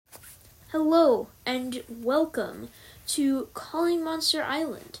Hello, and welcome to Calling Monster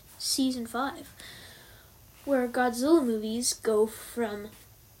Island, Season 5, where Godzilla movies go from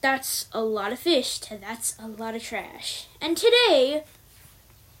that's a lot of fish to that's a lot of trash. And today,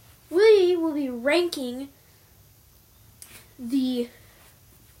 we will be ranking the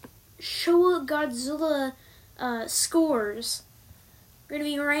Showa Godzilla scores. We're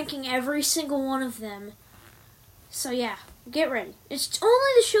going to be ranking every single one of them. So yeah, get ready. It's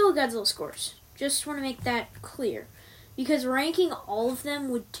only the Showa Godzilla scores. Just want to make that clear. Because ranking all of them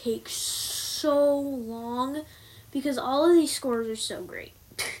would take so long. Because all of these scores are so great.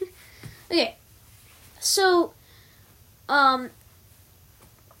 Okay. So, if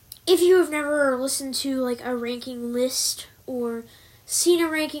you have never listened to like a ranking list or seen a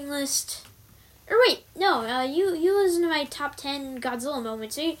ranking list, or wait, no, you listen to my top 10 Godzilla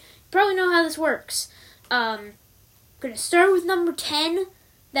moments, so you probably know how this works. I'm gonna start with number 10.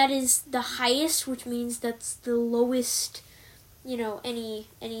 That is the highest, which means that's the lowest,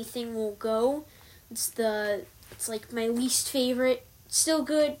 anything will go. It's like my least favorite. Still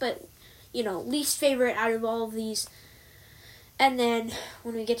good, but, least favorite out of all of these. And then,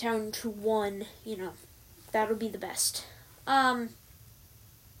 when we get down to 1, that'll be the best. So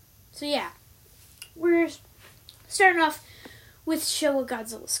yeah. We're starting off with Showa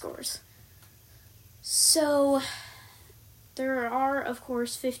Godzilla scores. So, there are, of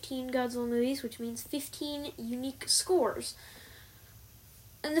course, 15 Godzilla movies, which means 15 unique scores.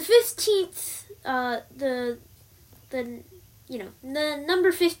 And the 15th, the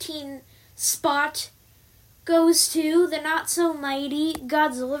number 15 spot goes to the not-so-mighty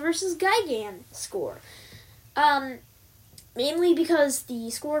Godzilla vs. Gigan score. Mainly because the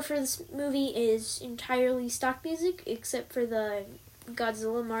score for this movie is entirely stock music, except for the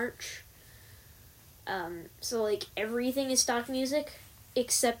Godzilla March. So, everything is stock music,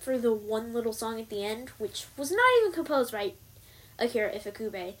 except for the one little song at the end, which was not even composed by Akira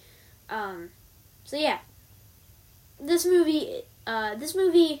Ifukube. So yeah. This movie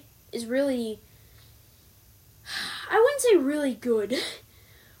is really, I wouldn't say really good.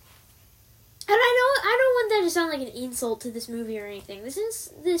 And I don't want that to sound like an insult to this movie or anything. This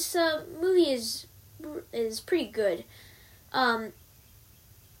movie is pretty good.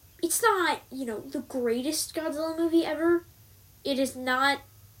 It's not, the greatest Godzilla movie ever. It is not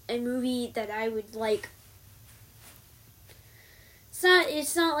a movie that I would like.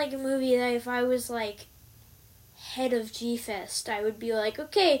 It's not like a movie that if I was head of G-Fest, I would be like,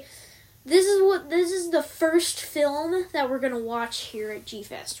 okay, this is the first film that we're gonna watch here at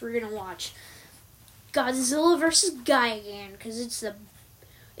G-Fest. We're gonna watch Godzilla vs. Gigan, because it's the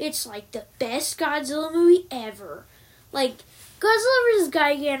best Godzilla movie ever. Godzilla vs.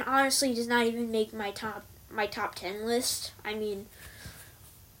 Gigan honestly does not even make my top 10 list. I mean,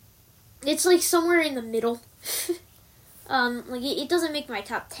 it's somewhere in the middle. It doesn't make my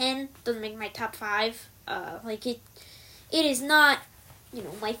top 10, doesn't make my top 5. It is not,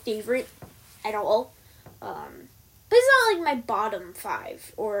 my favorite at all. But it's not my bottom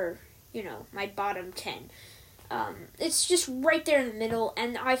 5 or, my bottom 10. It's just right there in the middle,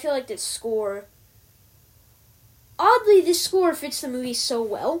 and I feel like this score fits the movie so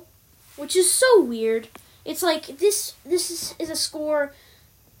well, which is so weird. It's this is a score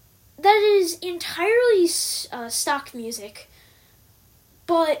that is entirely stock music,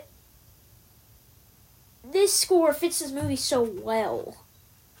 but this score fits this movie so well,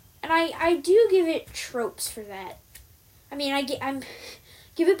 and I do give it tropes for that. I mean, I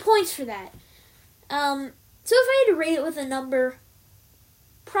give it points for that. So if I had to rate it with a number,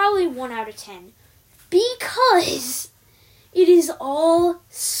 probably 1 out of 10. Because it is all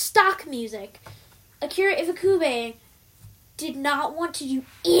stock music. Akira Ifukube did not want to do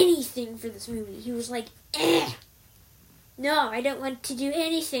anything for this movie. He was like, no, I don't want to do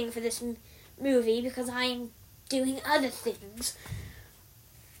anything for this movie because I'm doing other things.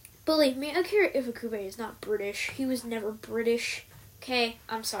 Believe me, Akira Ifukube is not British. He was never British. Okay,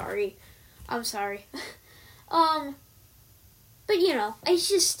 I'm sorry. But it's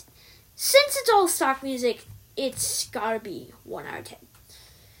just, since it's all stock music, it's gotta be 1 out of 10.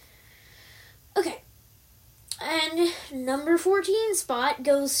 Okay. And number 14 spot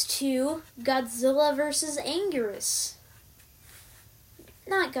goes to Godzilla vs. Anguirus.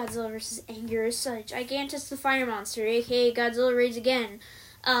 Not Godzilla vs. Anguirus, Gigantus the Fire Monster, aka Godzilla Raids Again.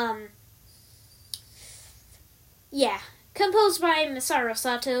 Yeah. Composed by Masaru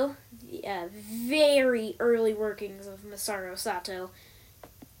Sato. Very early workings of Masaru Sato.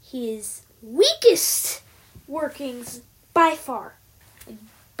 His weakest workings, by far.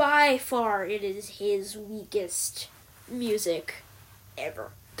 By far, it is his weakest music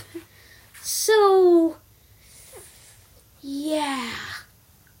ever. So, yeah.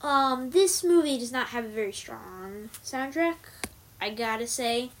 This movie does not have a very strong soundtrack, I gotta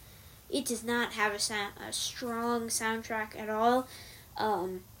say. It does not have a strong soundtrack at all.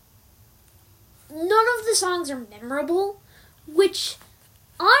 None of the songs are memorable, which,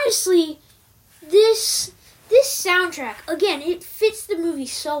 honestly, this soundtrack, again, it fits the movie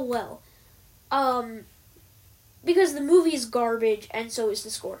so well. Because the movie is garbage, and so is the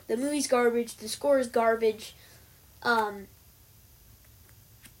score. The movie's garbage, the score is garbage.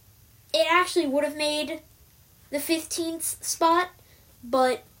 It actually would have made the 15th spot,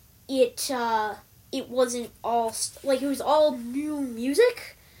 but it wasn't all, it was all new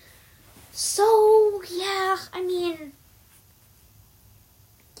music. So, yeah, I mean,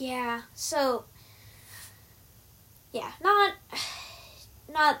 yeah, so, yeah, not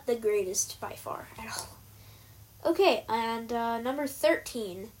the greatest by far at all. Okay, and number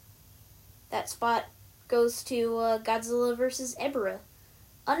 13, that spot goes to Godzilla vs. Ebirah.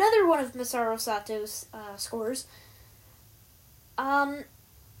 Another one of Masaru Sato's scores.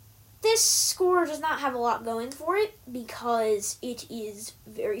 This score does not have a lot going for it because it is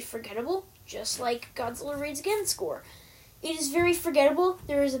very forgettable, just like Godzilla Raids Again score. It is very forgettable.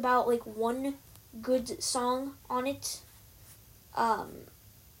 There is about one good song on it. And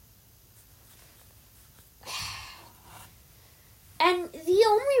the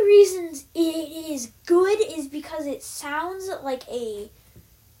only reasons it is good is because it sounds like a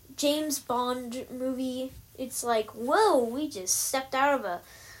James Bond movie. It's like, whoa, we just stepped out of a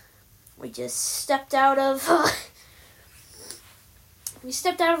Godzilla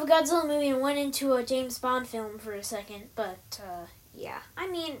movie and went into a James Bond film for a second. But yeah, I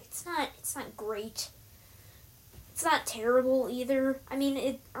mean, it's not great. It's not terrible either. I mean,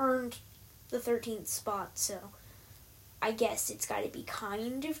 it earned the 13th spot, so I guess it's got to be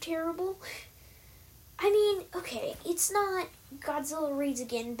kind of terrible. I mean, okay, it's not Godzilla Raids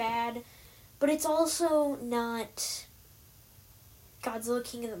Again bad, but it's also not Godzilla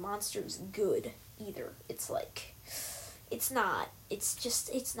King of the Monsters good either. It's not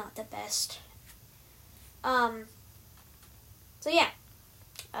the best. So yeah,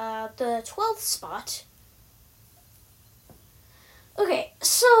 the 12th spot. Okay,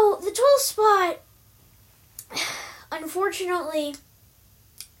 so the 12th spot, unfortunately,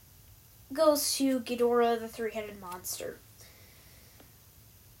 goes to Ghidorah the Three-Headed Monster.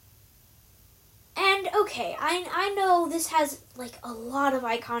 And, okay, I know this has, a lot of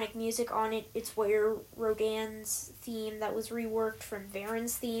iconic music on it. It's where Rodan's theme that was reworked from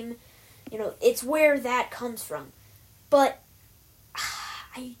Varan's theme. It's where that comes from. But,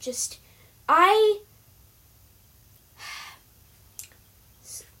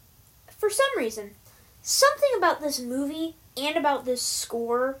 for some reason, something about this movie and about this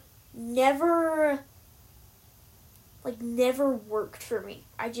score never worked for me.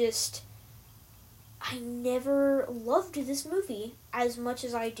 I never loved this movie as much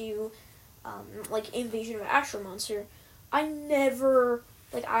as I do, Invasion of Astro Monster. I never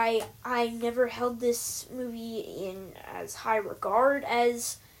held this movie in as high regard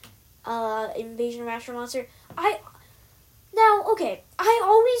as Invasion of Astro Monster. I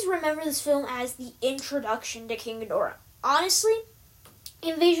always remember this film as the introduction to King Ghidorah. Honestly,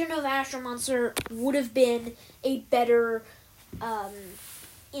 Invasion of Astro Monster would have been a better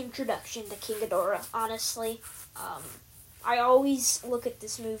introduction to King Ghidorah, honestly. I always look at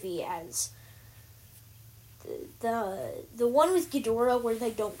this movie as the one with Ghidorah where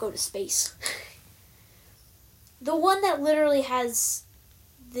they don't go to space. The one that literally has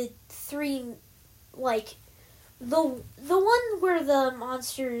the three, the one where the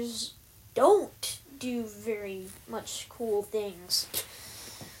monsters don't do very much cool things.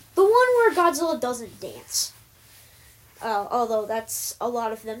 The one where Godzilla doesn't dance. Although that's a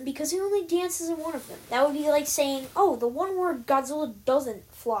lot of them because he only dances in one of them. That would be like saying, oh, the one where Godzilla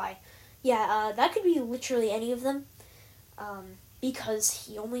doesn't fly. Yeah, that could be literally any of them. Because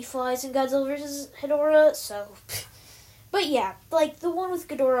he only flies in Godzilla vs. Ghidorah, so... But yeah, the one with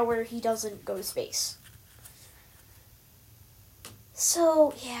Ghidorah where he doesn't go to space.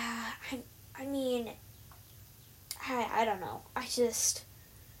 So, yeah, I mean... I don't know.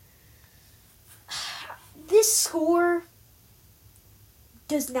 This score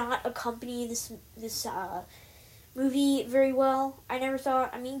does not accompany this movie very well. I never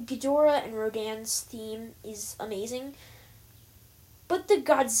thought. Ghidorah and Rodan's theme is amazing, but the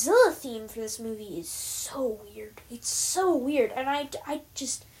Godzilla theme for this movie is so weird. It's so weird, and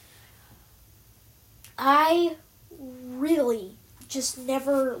I really just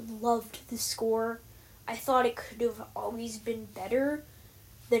never loved the score. I thought it could have always been better,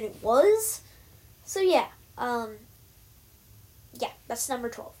 than it was. So yeah, that's number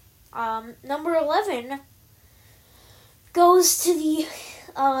 12. Number 11 goes to the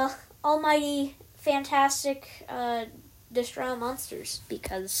almighty, fantastic Destroy All Monsters,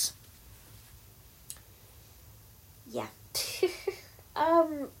 because yeah.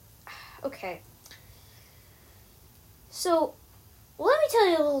 Okay. So, let me tell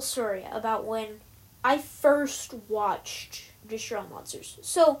you a little story about when I first watched Destroy All Monsters.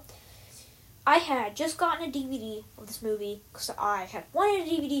 So, I had just gotten a DVD of this movie, because I had wanted a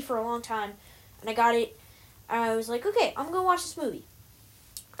DVD for a long time, and I got it, and I was like, okay, I'm going to watch this movie.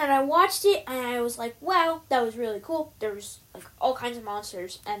 And I watched it, and I was like, wow, that was really cool. There was, like, all kinds of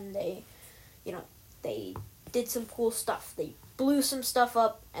monsters, and they did some cool stuff. They blew some stuff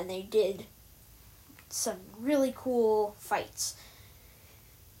up, and they did some really cool fights.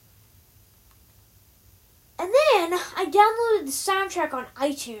 And then I downloaded the soundtrack on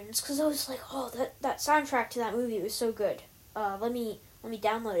iTunes, because I was like, oh, that soundtrack to that movie was so good. Let me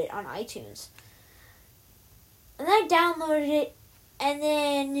download it on iTunes. And then I downloaded it, and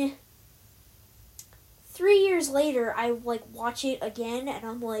then 3 years later, I watch it again, and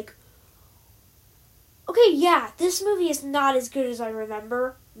I'm like, okay, yeah, this movie is not as good as I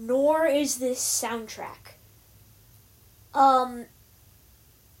remember, nor is this soundtrack.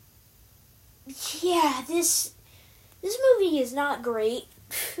 Yeah, this movie is not great,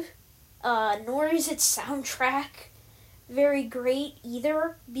 nor is its soundtrack very great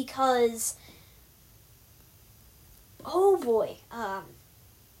either, because, oh boy,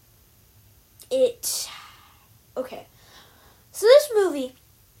 okay, so this movie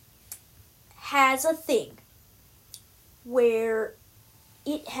has a thing where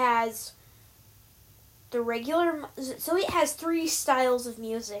it has the regular, so it has 3 styles of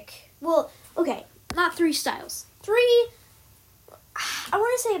music. Well, okay, not 3 styles. I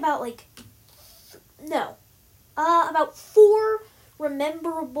want to say about about 4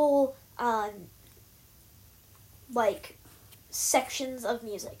 rememberable, sections of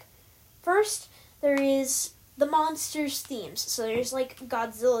music. First, there is the monsters' themes. So there's,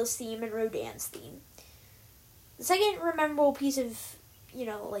 Godzilla's theme and Rodan's theme. The second rememberable piece of,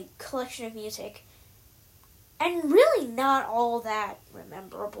 collection of music, and really not all that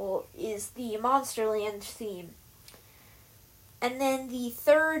rememberable, is the Monsterland theme. And then the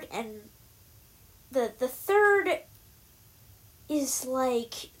third is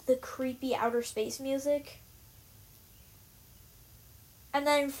the creepy outer space music. And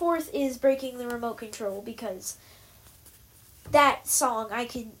then fourth is Breaking the Remote Control, because that song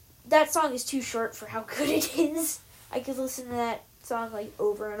is too short for how good it is. I could listen to that song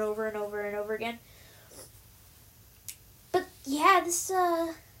over and over and over and over again. But yeah, it's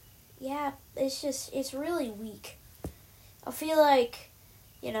really weak. I feel like,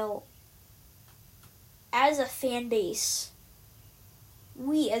 as a fan base,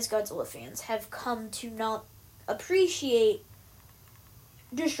 we as Godzilla fans have come to not appreciate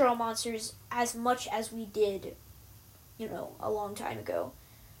Destroy All Monsters as much as we did, a long time ago.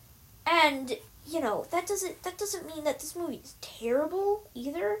 And, that doesn't mean that this movie is terrible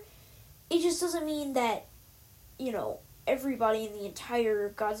either. It just doesn't mean that, everybody in the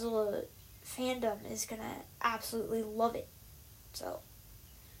entire Godzilla fandom is gonna absolutely love it. So,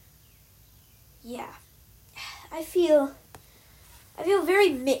 yeah. I feel very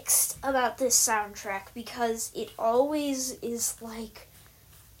mixed about this soundtrack, because it always is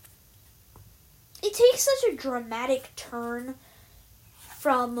it takes such a dramatic turn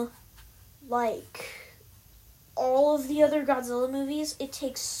from, all of the other Godzilla movies. It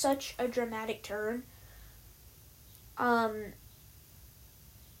takes such a dramatic turn.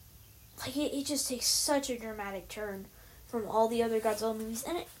 It just takes such a dramatic turn from all the other Godzilla movies.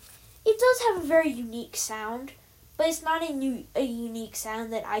 And it does have a very unique sound, but it's not a unique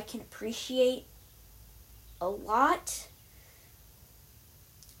sound that I can appreciate a lot.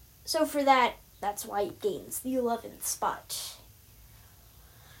 So for that's why it gains the 11th spot.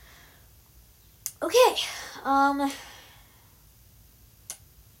 Okay,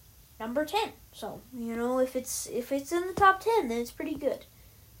 number 10. So, if it's in the top 10, then it's pretty good.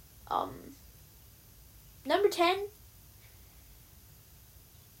 Number 10.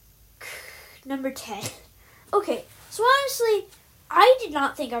 Number 10. Okay, so honestly, I did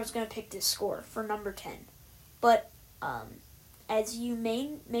not think I was going to pick this score for number 10. But, as you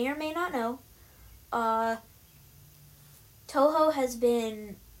may or may not know, Toho has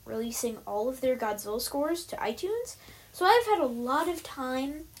been releasing all of their Godzilla scores to iTunes. So I've had a lot of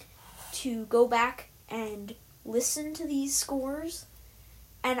time to go back and listen to these scores.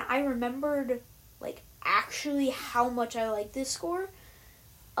 And I remembered, actually how much I like this score.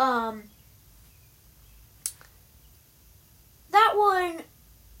 That one,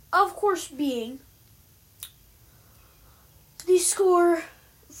 of course, being the score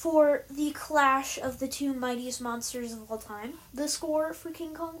for the clash of the two mightiest monsters of all time, the score for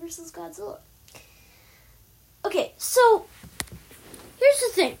King Kong vs. Godzilla. Okay, so here's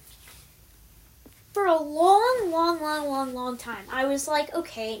the thing. For a long time, I was like,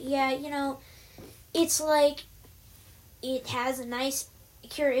 okay, yeah, it's like, it has a nice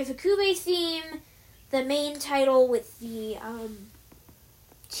Akira Ifukube theme, the main title with the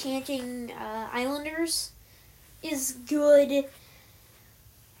chanting islanders is good,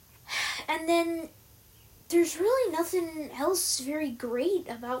 and then there's really nothing else very great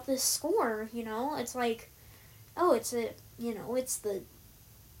about this score, it's like, oh, it's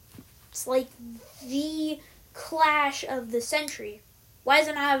like the clash of the century. Why does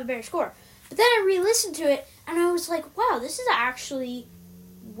it not have a better score? But then I re-listened to it, and I was like, wow, this is actually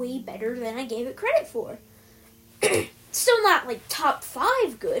way better than I gave it credit for. Still not, like, top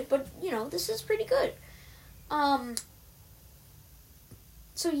 5 good, but, this is pretty good.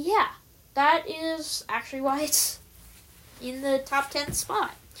 So, yeah, that is actually why it's in the top 10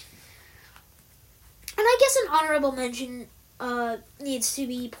 spot. And I guess an honorable mention needs to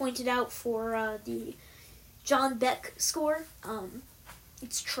be pointed out for the John Beck score.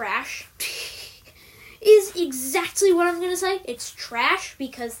 It's trash. Is exactly what I'm going to say. It's trash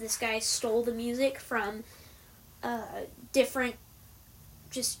because this guy stole the music from different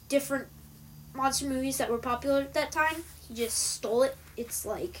monster movies that were popular at that time. He just stole it. It's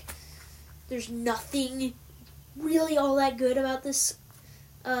like, there's nothing really all that good about this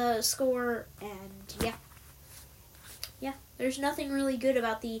score, and yeah, there's nothing really good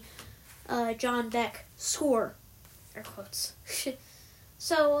about the John Beck score, air quotes.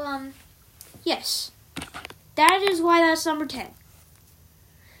 So, yes, that is why that's number 10.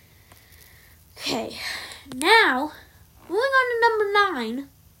 Okay, now, moving on to number 9,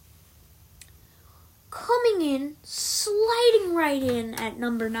 coming in, sliding right in at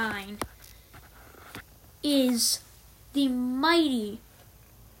number 9, is the mighty,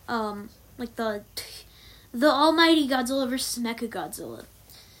 like the almighty Godzilla vs. Mechagodzilla.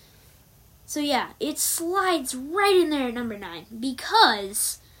 So yeah, it slides right in there at number 9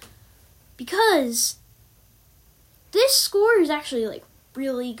 because this score is actually, like,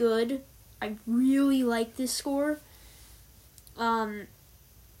 really good. I really like this score.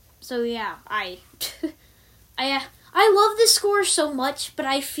 So yeah, I love this score so much, but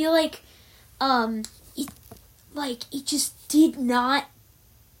I feel like, it just did not.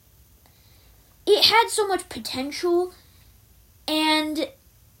 It had so much potential, and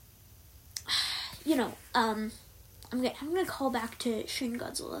I'm gonna call back to Shin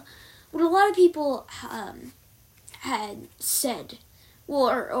Godzilla. What a lot of people had said, well,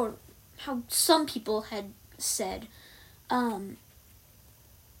 or how some people had said,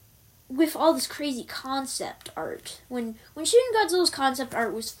 with all this crazy concept art, when Shin Godzilla's concept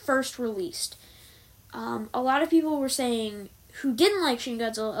art was first released, a lot of people were saying, who didn't like Shin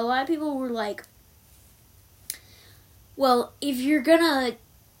Godzilla, a lot of people were like, well, if you're gonna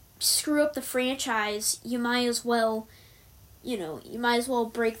screw up the franchise, you might as well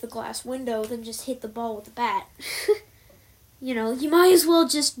break the glass window than just hit the ball with the bat. You might as well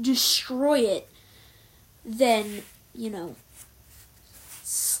just destroy it than,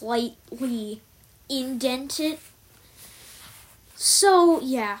 slightly indent it. So,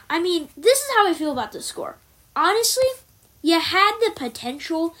 yeah, I mean, this is how I feel about the score. Honestly, you had the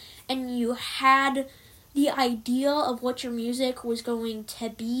potential and you had the idea of what your music was going to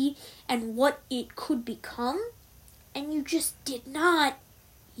be and what it could become, and you just did not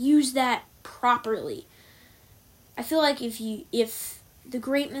use that properly. I feel like if the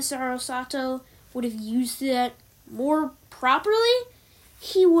great Masaru Sato would have used that more properly,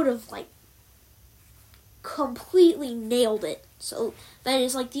 he would have, like, completely nailed it. So that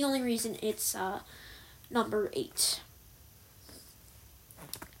is, like, the only reason it's number 8.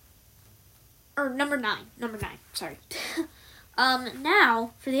 Or number 9, sorry.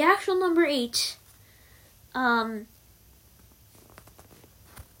 Now, for the actual number 8, for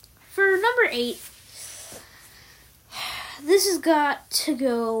number 8, this has got to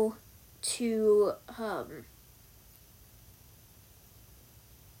go to,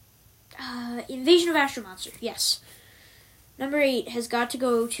 Invasion of Astro Monster, yes. Number 8 has got to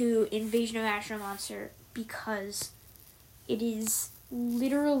go to Invasion of Astro Monster because it is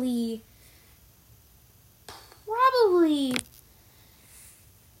literally probably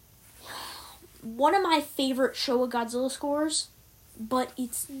one of my favorite Showa Godzilla scores, but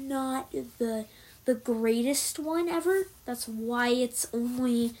it's not the the greatest one ever. That's why it's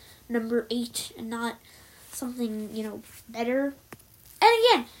only number 8 and not something, better. And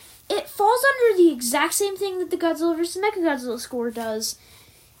again, it falls under the exact same thing that the Godzilla vs. Mechagodzilla score does.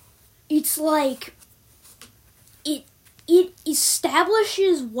 It's like, it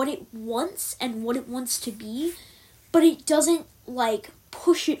establishes what it wants and what it wants to be, but it doesn't,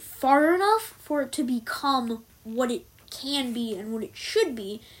 push it far enough for it to become what it can be and what it should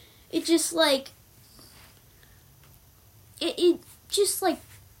be. It just, it just,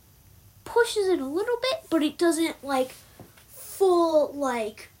 pushes it a little bit, but it doesn't, full,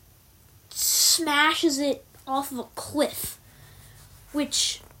 smashes it off of a cliff,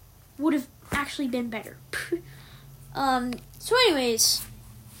 which would have actually been better. So anyways,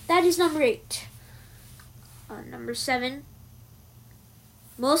 that is number 8. Number 7,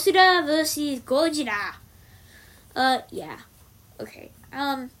 Mothra vs. Gojira. Yeah. Okay.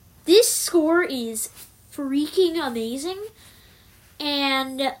 This score is freaking amazing,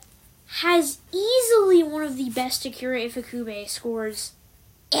 and has easily one of the best Akira Ifukube scores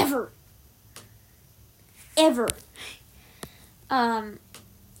ever.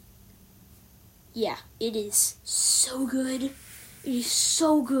 Yeah, it is so good. It is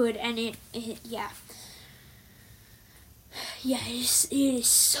so good, and it yeah. Yeah, it is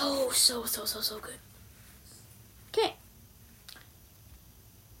so good. Okay.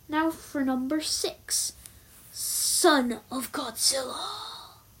 Now for number 6, Son of Godzilla.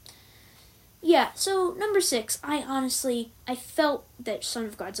 Yeah, so number 6, I felt that Son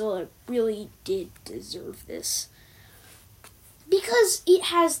of Godzilla really did deserve this. Because it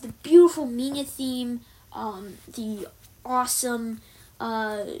has the beautiful Minya theme, the awesome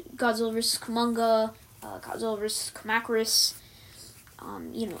Godzilla vs. Kumonga, Godzilla vs. Kamacuras.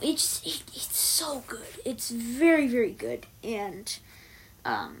 It's so good. It's very, very good. And,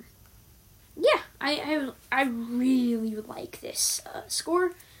 yeah, I really like this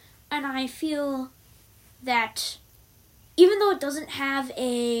score. And I feel that even though it doesn't have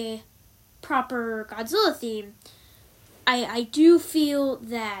a proper Godzilla theme, I do feel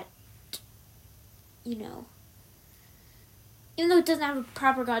that, even though it doesn't have a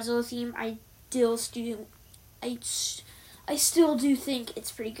proper Godzilla theme, I still do think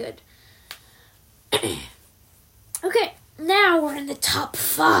it's pretty good. Okay, now we're in the top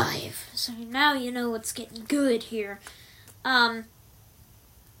 5. So now you know what's getting good here. Number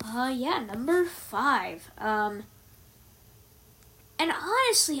 5. And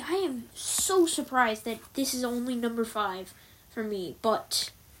honestly, I am so surprised that this is only number 5 for me.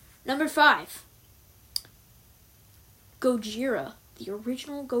 But, number 5. Gojira. The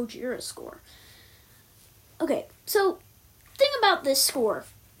original Gojira score. Okay, so, the thing about this score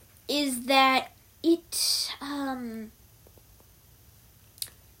is that it's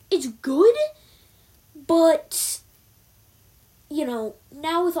good, but, now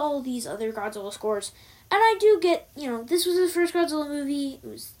with all these other Godzilla scores, and I do get, this was the first Godzilla movie, it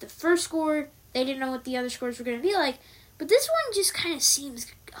was the first score, they didn't know what the other scores were going to be like, but this one just kind of seems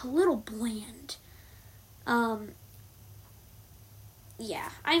a little bland.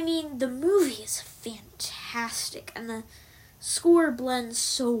 The movie is fantastic, and the score blends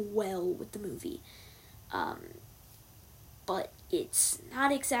so well with the movie, but it's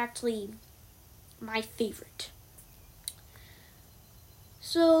not exactly my favorite.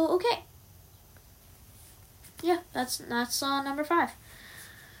 So, okay. Yeah, that's number 5.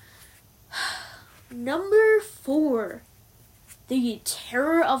 Number 4, The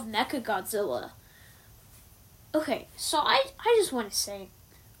Terror of Mechagodzilla. Okay, so I just want to say,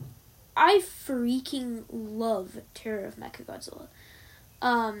 I freaking love Terror of Mechagodzilla.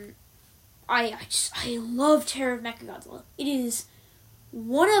 I love Terror of Mechagodzilla. It is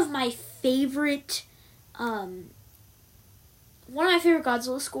one of my favorite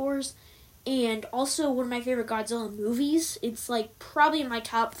Godzilla scores, and also one of my favorite Godzilla movies. It's probably in my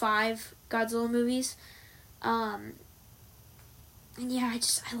top 5 Godzilla movies. And yeah,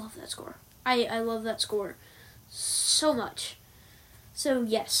 I love that score. I love that score so much. So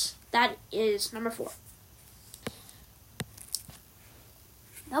yes, that is number 4.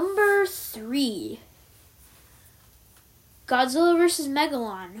 Number 3. Godzilla vs.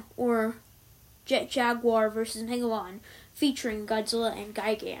 Megalon, or Jet Jaguar vs. Megalon, featuring Godzilla and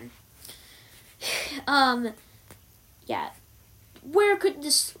Gigan. Where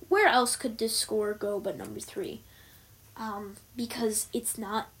else could this score go but number 3? Because it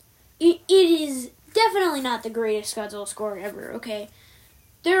is definitely not the greatest Godzilla score ever, okay?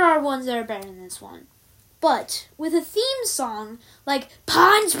 There are ones that are better than this one. But with a theme song like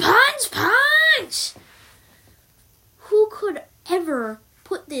Punch, Punch, Punch, who could ever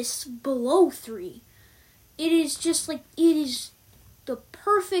put this below 3. It is just like, it is the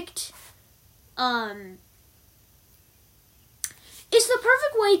perfect, it's the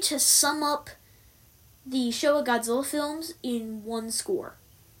perfect way to sum up the Showa Godzilla films in one score.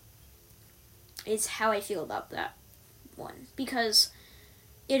 Is how I feel about that one. Because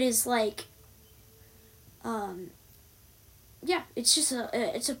it is like, it's just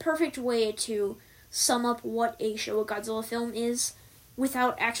it's a perfect way to sum up what a Showa Godzilla film is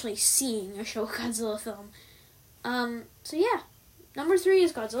without actually seeing a Showa Godzilla film. So yeah, number 3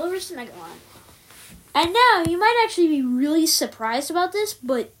 is Godzilla vs. Megalon. And now, you might actually be really surprised about this,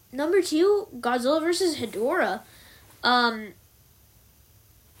 but number 2, Godzilla vs. Hedorah,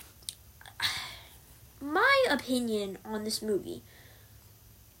 my opinion on this movie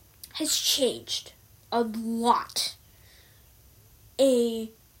has changed a lot.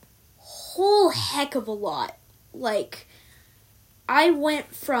 A whole heck of a lot. Like, I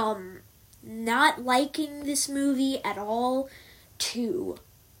went from not liking this movie at all to,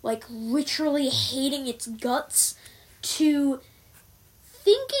 like, literally hating its guts to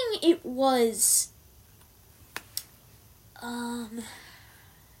thinking it was,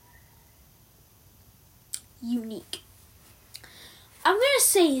 unique. I'm gonna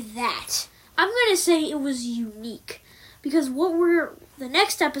say that. I'm gonna say it was unique. Because the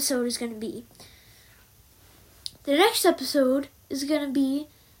next episode is gonna be. The next episode is gonna be,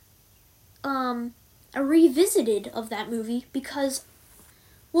 a revisited of that movie because,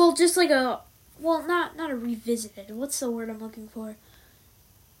 well, just like not a revisited. What's the word I'm looking for?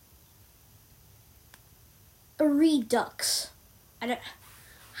 A redux. How do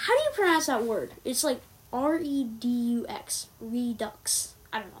you pronounce that word? It's like Redux. Redux.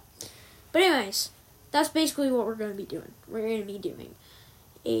 I don't know. But anyways, that's basically what we're going to be doing. We're going to be doing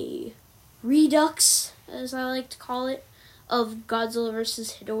a redux, as I like to call it, of Godzilla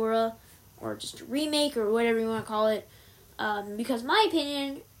vs. Hedorah, or just a remake, or whatever you want to call it, because my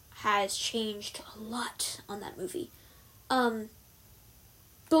opinion has changed a lot on that movie.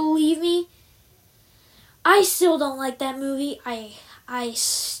 Believe me, I still don't like that movie. I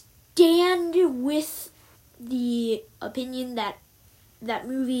stand with the opinion that that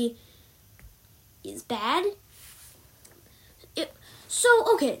movie is bad.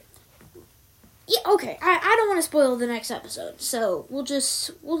 Okay. Yeah, okay. I don't want to spoil the next episode, so we'll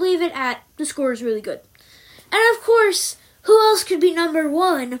leave it at the score is really good. And of course, who else could be number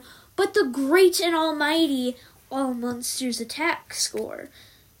 1 but the great and almighty All Monsters Attack score,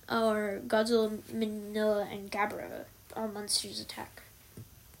 or Godzilla, Minilla, and Gabara, All Monsters Attack.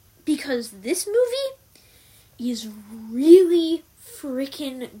 Because this movie is really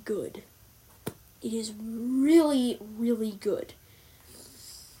freaking good. It is really, really good.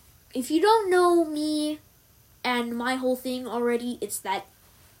 If you don't know me and my whole thing already, it's that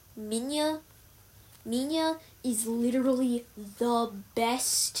Minya is literally the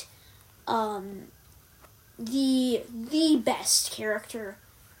best, the best character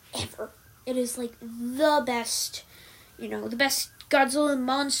ever. It is like the best, the best Godzilla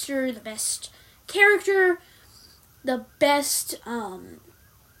monster, the best character, the best, the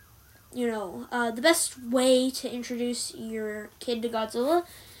best way to introduce your kid to Godzilla.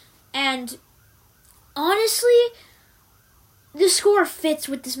 And honestly, the score fits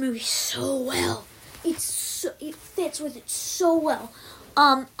with this movie so well. It fits with it so well.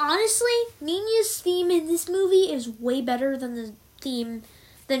 Honestly, Minya's theme in this movie is way better than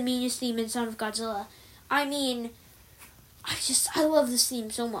Minya's theme in Son of Godzilla. I mean, I love this theme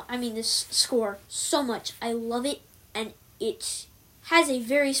so much. I mean, this score so much. I love it, and it has a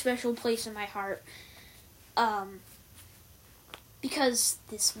very special place in my heart. Because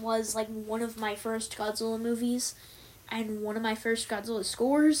this was like one of my first Godzilla movies and one of my first Godzilla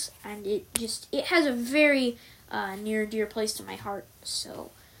scores, and it has a very near and dear place to my heart.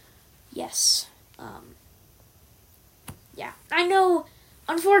 So, yes. Yeah. I know,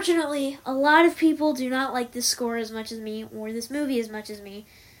 unfortunately, a lot of people do not like this score as much as me, or this movie as much as me.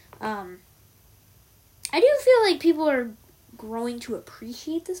 I do feel like people are growing to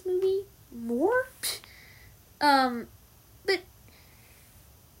appreciate this movie more. But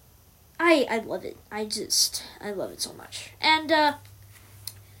I love it. I love it so much. And,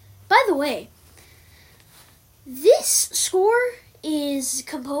 by the way, this score is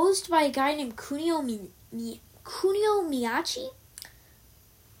composed by a guy named Kunio Miyachi.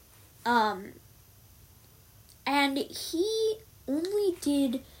 And he only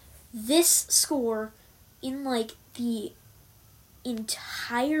did this score in the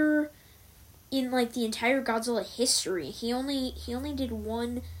entire Godzilla history. He only did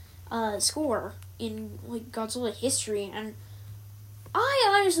one score in Godzilla history, and I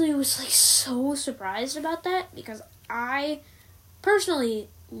honestly was like so surprised about that because I personally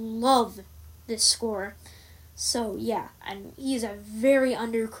love this score. So yeah, and he's a very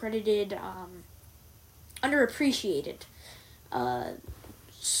undercredited, underappreciated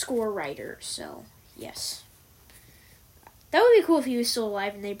score writer. So yes, that would be cool if he was still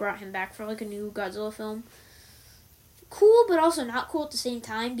alive and they brought him back for like a new Godzilla film. Cool, but also not cool at the same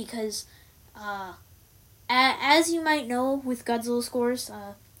time because, as you might know with Godzilla scores,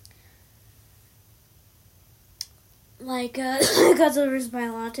 like Godzilla vs.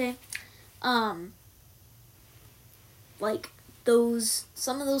 Biollante, like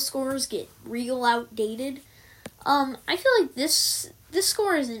some of those scores get real outdated. I feel like this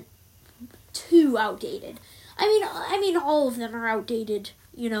score isn't too outdated. I mean all of them are outdated.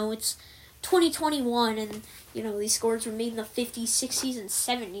 You know, it's 2021 and you know these scores were made in the 50s, 60s and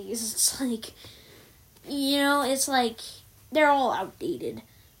 70s. It's like, you know, it's like they're all outdated.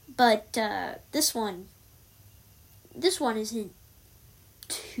 But this one isn't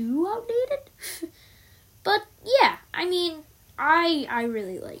too outdated. But yeah, I mean, I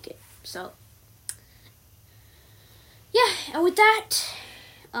really like it. So yeah, and with that,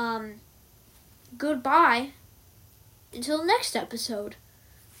 goodbye until the next episode.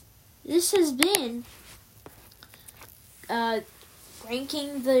 This has been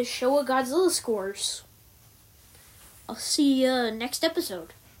ranking the Showa Godzilla scores. I'll see you next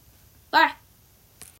episode. Bye.